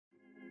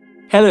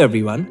Hello,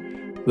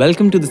 everyone.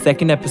 Welcome to the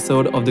second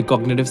episode of the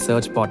Cognitive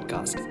Search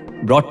Podcast,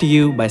 brought to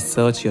you by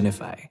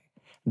SearchUnify.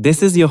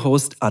 This is your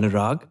host,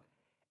 Anurag.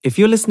 If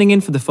you're listening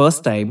in for the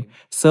first time,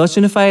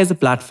 SearchUnify is a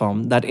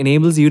platform that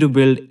enables you to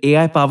build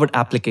AI-powered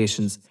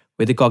applications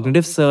with a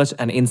cognitive search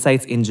and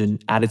insights engine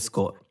at its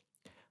core.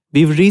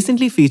 We've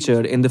recently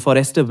featured in the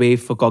Forrester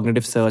Wave for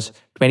Cognitive Search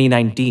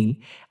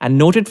 2019 and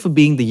noted for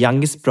being the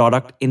youngest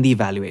product in the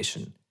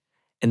evaluation.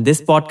 In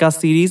this podcast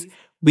series,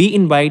 we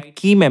invite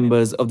key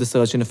members of the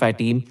SearchUnify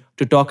team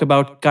to talk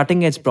about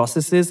cutting-edge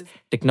processes,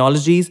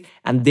 technologies,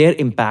 and their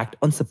impact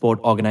on support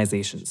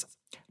organizations.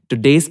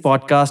 Today's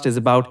podcast is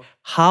about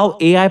how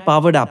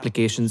AI-powered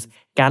applications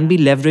can be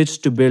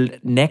leveraged to build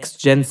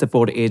next-gen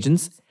support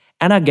agents,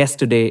 and our guest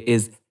today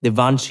is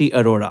Divanshi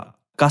Arora,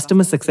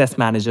 Customer Success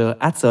Manager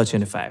at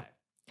SearchUnify.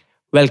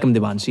 Welcome,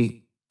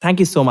 Divanshi. Thank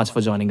you so much for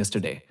joining us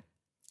today.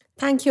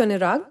 Thank you,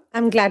 Anurag.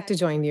 I'm glad to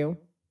join you.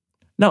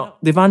 Now,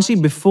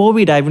 Divanshi, before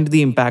we dive into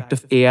the impact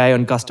of AI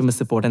on customer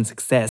support and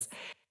success,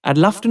 I'd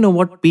love to know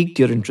what piqued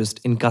your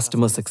interest in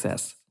customer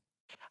success.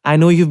 I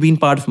know you've been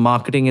part of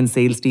marketing and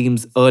sales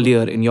teams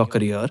earlier in your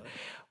career.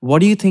 What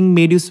do you think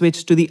made you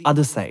switch to the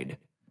other side?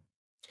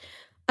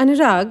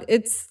 Anurag,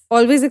 it's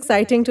always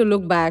exciting to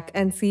look back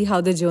and see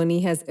how the journey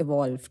has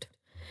evolved.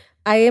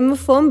 I am a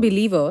firm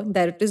believer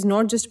that it is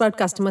not just about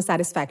customer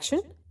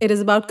satisfaction, it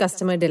is about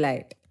customer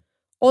delight.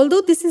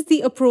 Although this is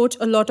the approach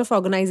a lot of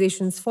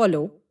organizations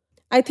follow,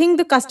 I think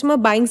the customer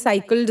buying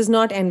cycle does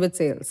not end with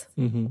sales.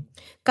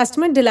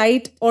 Customer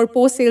delight or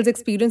post-sales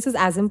experience is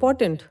as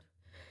important.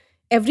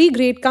 Every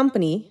great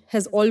company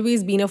has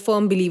always been a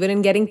firm believer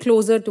in getting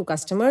closer to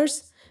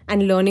customers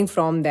and learning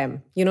from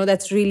them.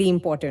 That's really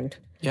important.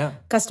 Yeah.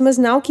 Customers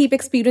now keep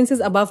experiences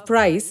above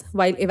price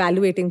while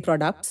evaluating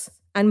products,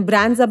 and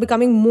brands are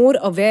becoming more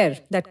aware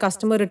that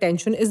customer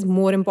retention is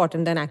more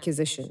important than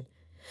acquisition.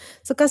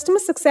 So customer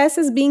success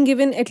is being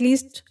given at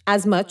least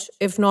as much,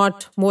 if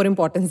not more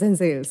importance than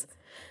sales.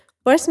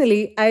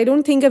 Personally, I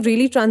don't think I've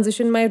really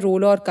transitioned my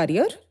role or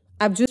career.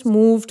 I've just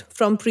moved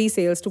from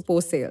pre-sales to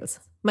post-sales.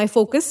 My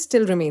focus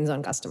still remains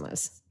on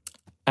customers.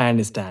 I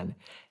understand.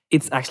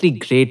 It's actually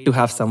great to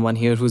have someone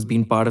here who's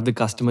been part of the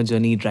customer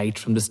journey right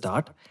from the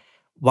start.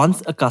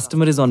 Once a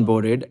customer is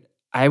onboarded,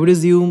 I would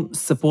assume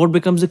support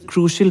becomes a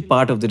crucial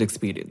part of their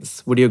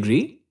experience. Would you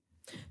agree?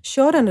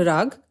 Sure,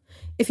 Anurag.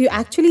 If you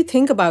actually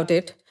think about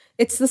it,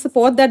 it's the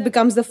support that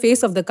becomes the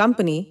face of the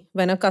company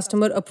when a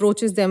customer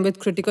approaches them with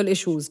critical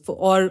issues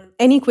or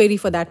any query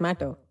for that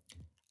matter.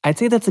 I'd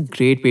say that's a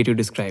great way to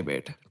describe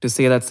it, to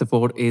say that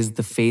support is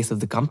the face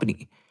of the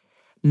company.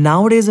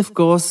 Nowadays, of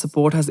course,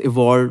 support has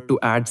evolved to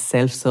add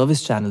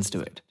self-service channels to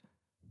it.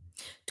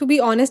 To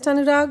be honest,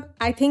 Anurag,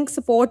 I think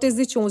support is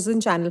the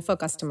chosen channel for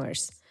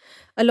customers.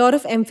 A lot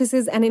of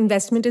emphasis and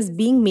investment is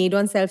being made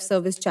on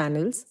self-service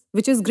channels,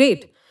 which is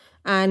great.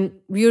 And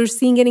we're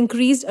seeing an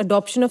increased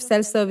adoption of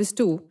self-service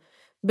too.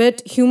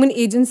 But human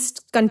agents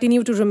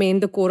continue to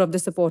remain the core of the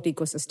support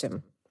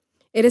ecosystem.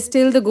 It is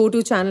still the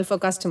go-to channel for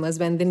customers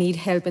when they need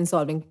help in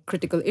solving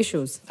critical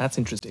issues. That's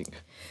interesting.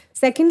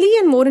 Secondly,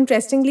 and more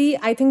interestingly,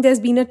 I think there's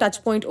been a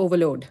touchpoint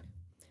overload.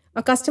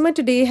 A customer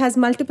today has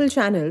multiple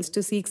channels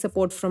to seek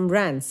support from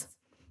brands.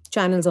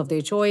 Channels of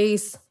their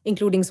choice,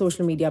 including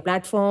social media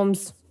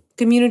platforms,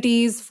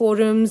 communities,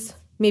 forums,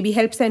 maybe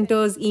help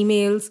centers,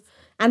 emails,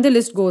 and the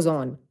list goes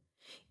on.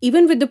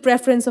 Even with the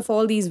preference of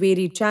all these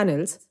varied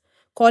channels,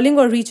 calling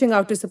or reaching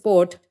out to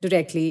support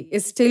directly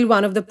is still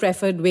one of the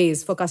preferred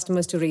ways for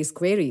customers to raise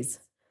queries.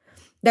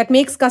 That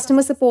makes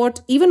customer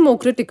support even more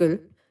critical,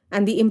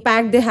 and the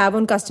impact they have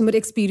on customer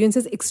experience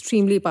is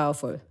extremely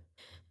powerful.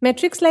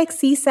 Metrics like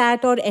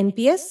CSAT or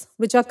NPS,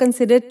 which are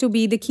considered to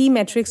be the key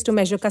metrics to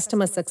measure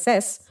customer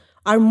success,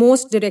 are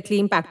most directly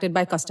impacted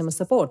by customer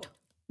support.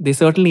 They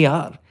certainly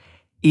are.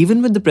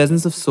 Even with the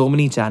presence of so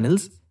many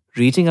channels,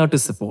 reaching out to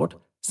support,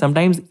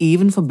 sometimes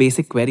even for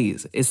basic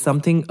queries, is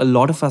something a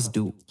lot of us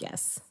do.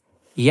 Yes.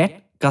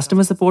 Yet,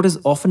 customer support is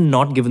often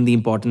not given the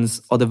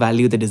importance or the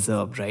value they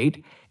deserve,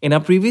 right? In our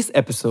previous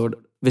episode,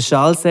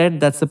 Vishal said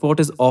that support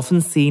is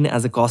often seen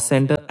as a cost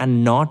center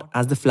and not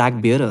as the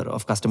flag bearer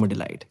of customer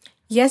delight.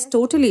 Yes,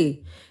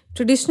 totally.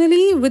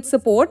 Traditionally, with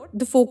support,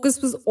 the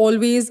focus was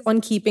always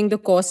on keeping the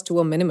cost to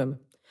a minimum.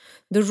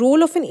 The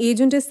role of an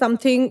agent is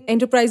something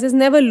enterprises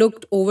never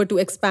looked over to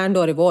expand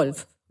or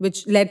evolve,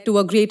 which led to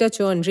a greater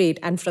churn rate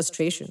and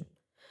frustration.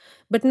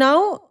 But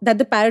now that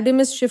the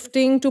paradigm is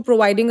shifting to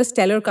providing a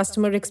stellar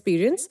customer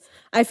experience,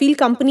 I feel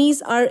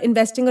companies are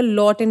investing a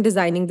lot in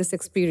designing this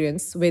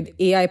experience with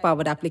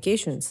AI-powered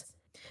applications.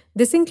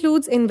 This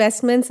includes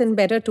investments in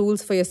better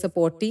tools for your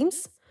support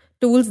teams,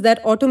 tools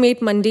that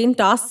automate mundane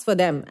tasks for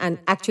them and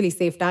actually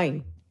save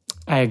time.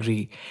 I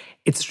agree.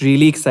 It's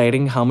really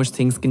exciting how much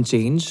things can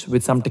change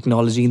with some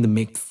technology in the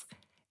mix.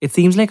 It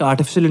seems like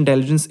artificial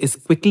intelligence is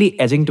quickly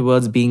edging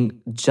towards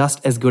being just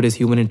as good as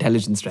human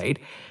intelligence, right?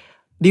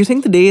 Do you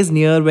think the day is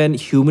near when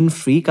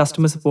human-free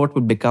customer support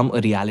would become a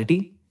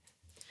reality?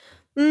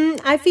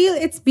 I feel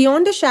it's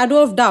beyond a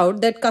shadow of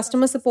doubt that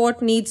customer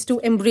support needs to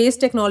embrace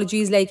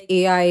technologies like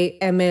AI,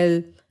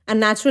 ML, and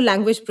natural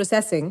language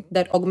processing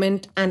that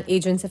augment an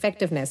agent's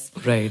effectiveness.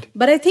 Right.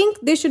 But I think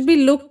they should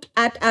be looked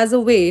at as a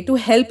way to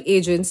help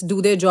agents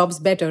do their jobs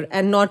better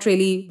and not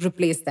really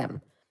replace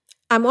them.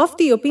 I'm of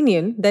the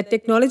opinion that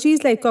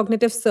technologies like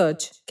cognitive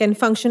search can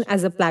function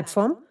as a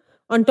platform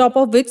on top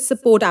of which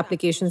support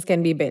applications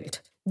can be built.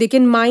 They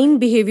can mine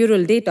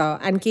behavioral data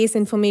and case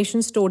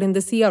information stored in the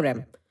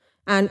CRM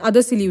and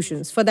other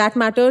solutions, for that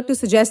matter, to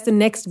suggest the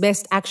next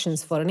best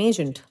actions for an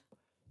agent.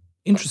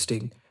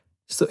 Interesting.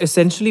 So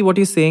essentially, what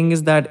you're saying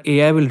is that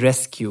AI will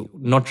rescue,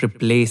 not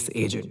replace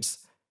agents.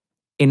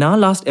 In our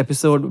last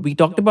episode, we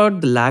talked about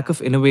the lack of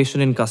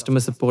innovation in customer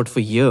support for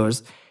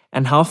years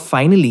and how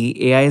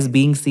finally AI is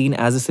being seen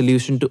as a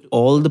solution to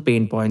all the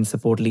pain points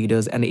support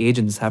leaders and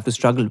agents have to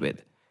struggle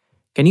with.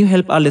 Can you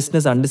help our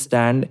listeners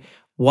understand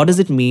what does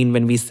it mean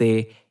when we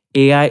say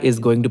AI is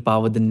going to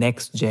power the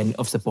next gen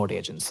of support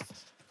agents?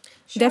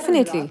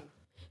 Definitely.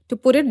 To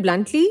put it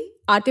bluntly,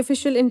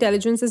 artificial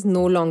intelligence is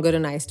no longer a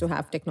nice to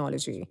have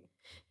technology.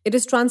 It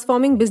is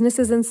transforming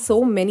businesses in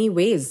so many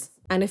ways.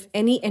 And if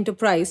any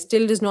enterprise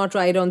still does not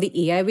ride on the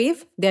AI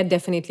wave, they're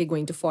definitely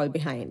going to fall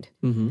behind.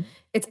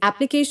 Its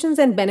applications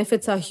and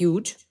benefits are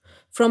huge.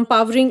 From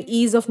powering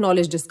ease of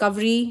knowledge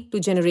discovery to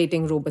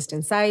generating robust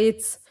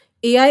insights,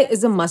 AI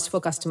is a must for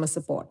customer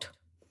support.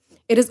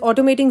 It is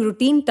automating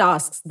routine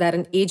tasks that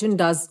an agent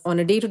does on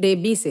a day to day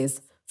basis,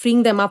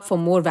 freeing them up for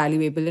more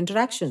valuable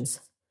interactions.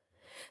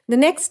 The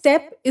next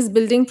step is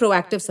building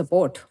proactive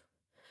support.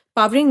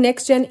 Powering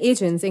next gen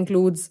agents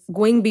includes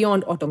going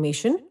beyond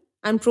automation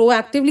and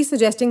proactively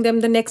suggesting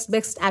them the next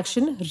best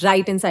action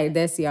right inside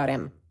their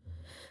CRM.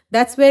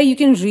 That's where you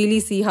can really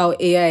see how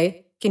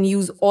AI can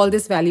use all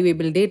this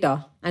valuable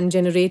data and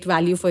generate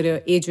value for your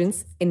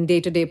agents in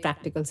day to day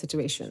practical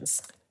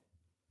situations.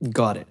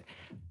 Got it.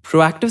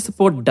 Proactive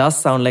support does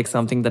sound like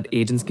something that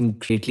agents can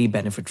greatly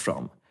benefit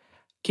from.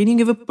 Can you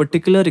give a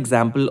particular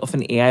example of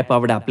an AI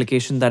powered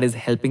application that is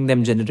helping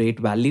them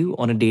generate value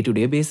on a day to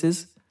day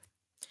basis?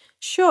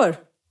 Sure.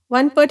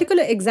 One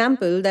particular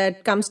example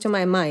that comes to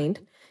my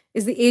mind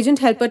is the agent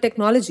helper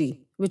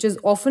technology, which is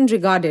often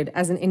regarded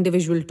as an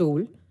individual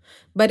tool,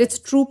 but its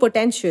true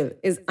potential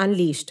is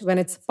unleashed when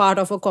it's part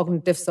of a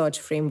cognitive search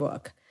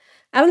framework.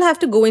 I will have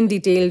to go in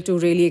detail to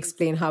really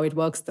explain how it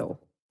works, though.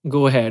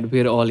 Go ahead,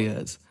 we're all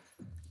ears.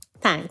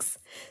 Thanks.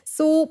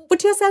 So,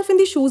 put yourself in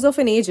the shoes of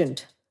an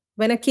agent.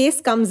 When a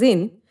case comes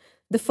in,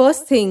 the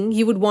first thing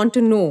you would want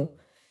to know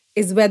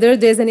is whether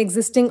there's an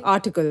existing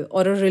article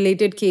or a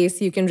related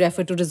case you can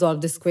refer to resolve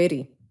this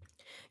query.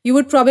 You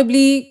would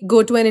probably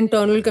go to an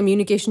internal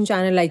communication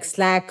channel like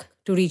Slack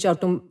to reach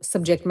out to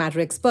subject matter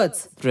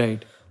experts.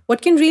 Right.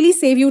 What can really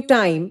save you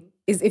time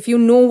is if you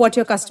know what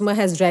your customer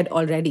has read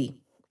already.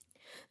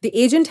 The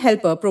agent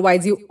helper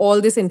provides you all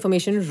this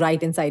information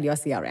right inside your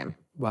CRM.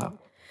 Wow.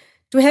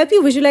 To help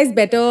you visualize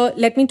better,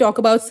 let me talk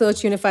about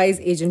SearchUnify's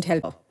agent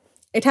helper.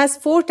 It has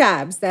 4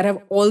 tabs that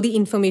have all the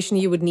information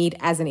you would need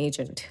as an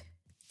agent.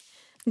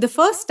 The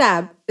first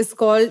tab is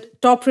called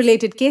Top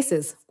Related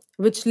Cases,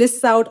 which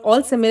lists out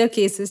all similar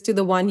cases to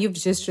the one you've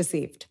just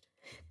received.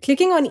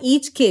 Clicking on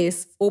each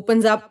case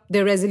opens up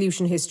the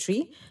resolution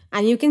history,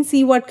 and you can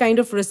see what kind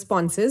of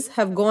responses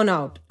have gone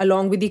out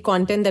along with the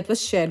content that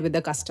was shared with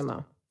the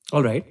customer.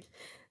 All right.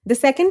 The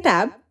second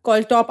tab,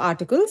 called Top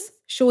Articles,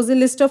 shows a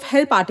list of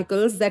help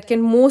articles that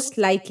can most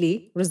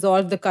likely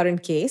resolve the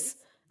current case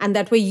and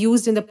that were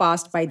used in the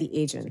past by the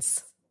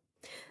agents.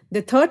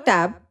 The third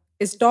tab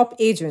is Top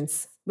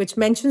Agents, which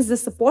mentions the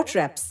support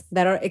reps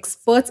that are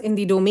experts in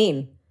the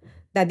domain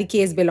that the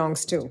case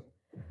belongs to.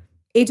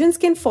 Agents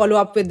can follow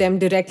up with them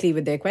directly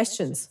with their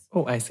questions.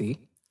 Oh, I see.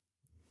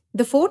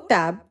 The fourth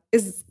tab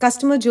is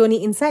Customer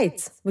Journey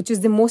Insights, which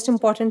is the most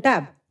important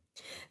tab.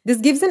 This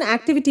gives an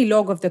activity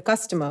log of the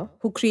customer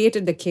who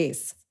created the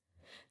case.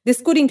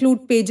 This could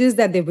include pages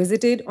that they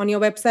visited on your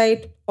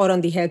website or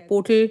on the help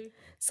portal,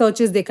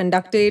 searches they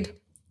conducted,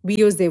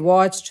 videos they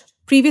watched,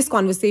 previous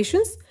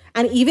conversations,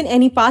 and even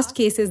any past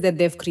cases that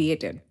they've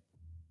created.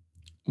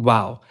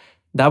 Wow.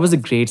 That was a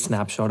great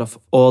snapshot of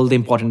all the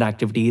important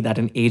activity that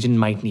an agent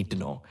might need to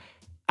know.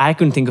 I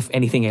couldn't think of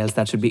anything else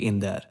that should be in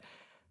there.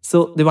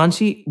 So,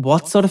 Divanshi,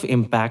 what sort of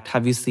impact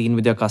have you seen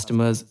with your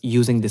customers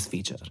using this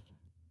feature?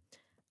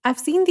 I've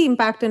seen the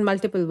impact in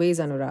multiple ways,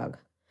 Anurag.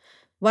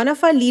 One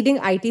of our leading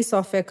IT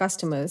software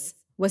customers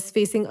was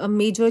facing a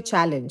major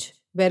challenge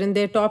wherein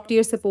their top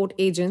tier support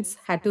agents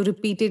had to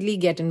repeatedly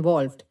get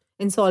involved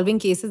in solving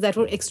cases that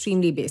were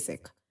extremely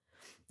basic.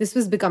 This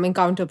was becoming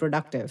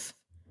counterproductive.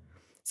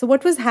 So,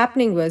 what was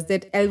happening was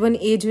that L1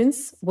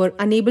 agents were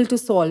unable to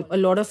solve a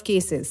lot of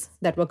cases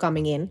that were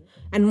coming in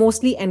and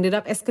mostly ended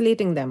up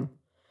escalating them.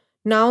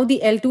 Now,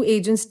 the L2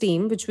 agents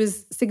team, which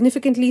was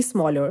significantly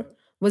smaller,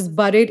 was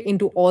buried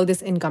into all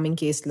this incoming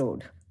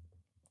caseload.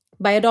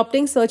 By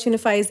adopting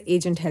SearchUnify's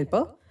agent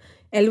helper,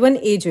 L1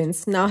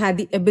 agents now had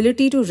the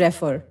ability to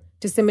refer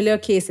to similar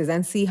cases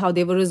and see how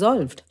they were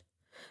resolved.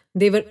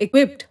 They were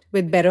equipped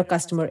with better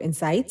customer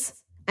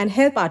insights and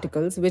help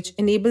articles which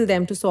enabled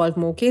them to solve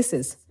more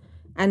cases.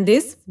 And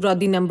this brought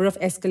the number of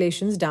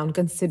escalations down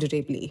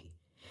considerably.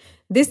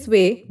 This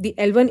way, the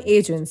L1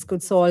 agents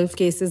could solve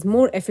cases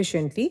more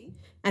efficiently,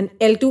 and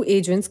L2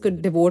 agents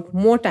could devote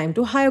more time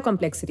to higher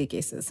complexity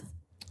cases.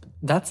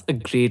 That's a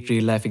great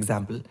real life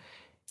example.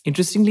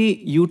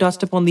 Interestingly, you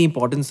touched upon the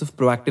importance of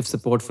proactive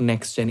support for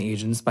next gen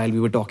agents while we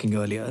were talking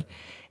earlier.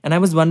 And I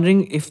was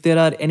wondering if there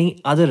are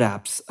any other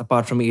apps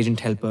apart from Agent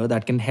Helper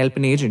that can help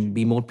an agent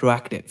be more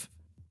proactive.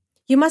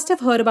 You must have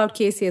heard about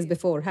KCS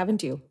before,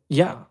 haven't you?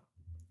 Yeah,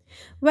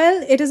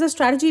 Well, it is a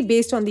strategy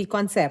based on the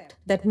concept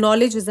that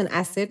knowledge is an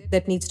asset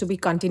that needs to be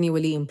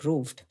continually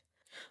improved.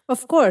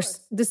 Of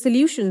course, the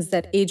solutions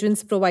that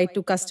agents provide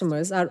to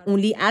customers are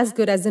only as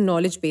good as the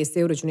knowledge base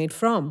they originate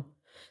from.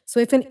 So,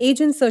 if an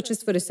agent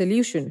searches for a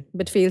solution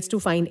but fails to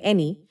find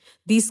any,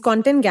 these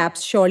content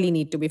gaps surely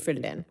need to be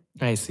filled in.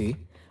 I see.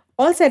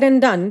 All said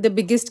and done, the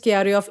biggest key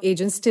area of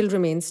agents still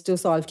remains to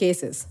solve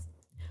cases.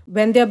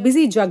 When they're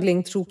busy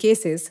juggling through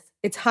cases,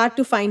 it's hard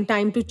to find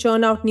time to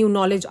churn out new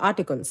knowledge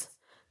articles.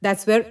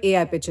 That's where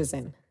AI pitches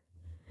in.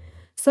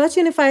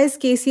 SearchUnify's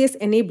KCS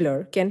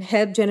enabler can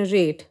help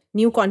generate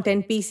new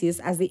content pieces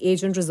as the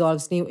agent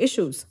resolves new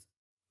issues.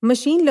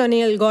 Machine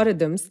learning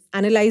algorithms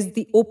analyze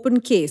the open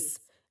case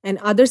and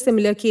other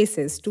similar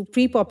cases to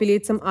pre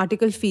populate some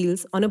article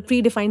fields on a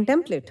predefined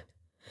template.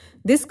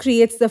 This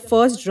creates the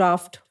first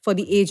draft for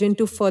the agent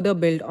to further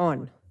build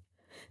on.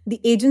 The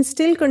agent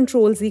still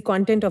controls the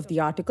content of the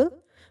article,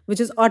 which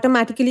is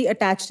automatically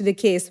attached to the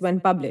case when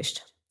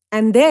published.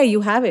 And there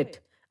you have it.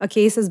 A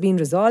case has been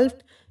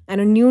resolved and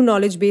a new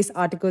knowledge base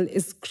article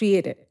is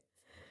created.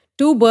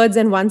 Two birds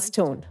and one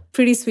stone.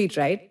 Pretty sweet,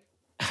 right?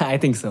 I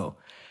think so.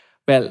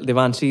 Well,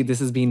 Devanshi, this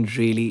has been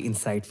really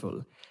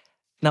insightful.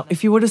 Now,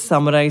 if you were to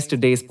summarize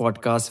today's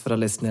podcast for our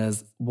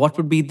listeners, what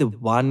would be the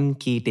one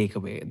key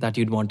takeaway that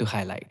you'd want to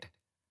highlight?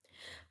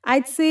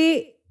 I'd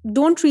say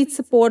don't treat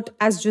support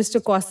as just a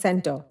cost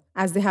center,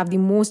 as they have the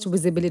most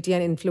visibility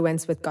and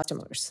influence with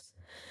customers.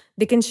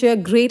 They can share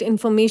great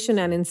information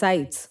and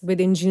insights with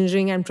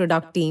engineering and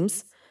product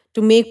teams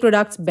to make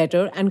products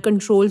better and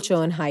control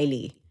churn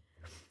highly.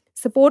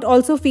 Support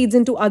also feeds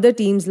into other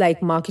teams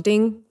like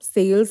marketing,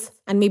 sales,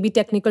 and maybe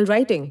technical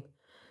writing.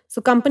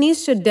 So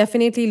companies should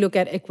definitely look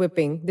at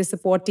equipping the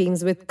support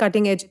teams with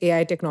cutting edge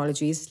AI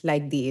technologies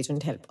like the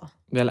Agent Helper.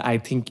 Well, I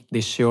think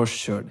they sure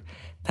should.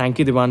 Thank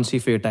you,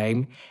 Divanshi, for your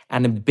time.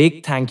 And a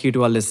big thank you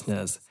to our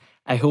listeners.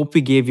 I hope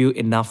we gave you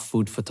enough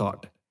food for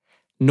thought.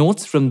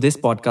 Notes from this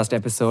podcast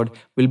episode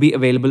will be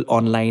available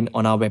online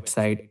on our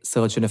website,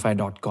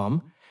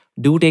 searchunify.com.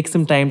 Do take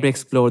some time to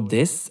explore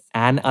this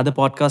and other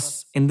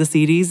podcasts in the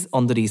series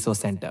on the Resource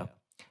Center.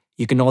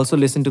 You can also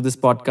listen to this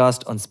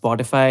podcast on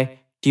Spotify,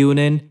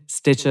 TuneIn,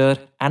 Stitcher,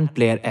 and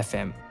Player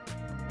FM.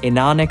 In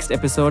our next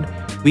episode,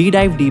 we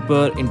dive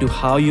deeper into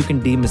how you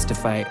can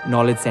demystify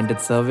knowledge-centered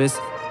service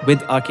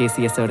with our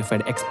KCS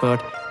certified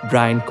expert,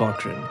 Brian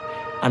Corcoran.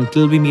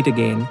 Until we meet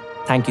again,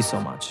 thank you so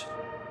much.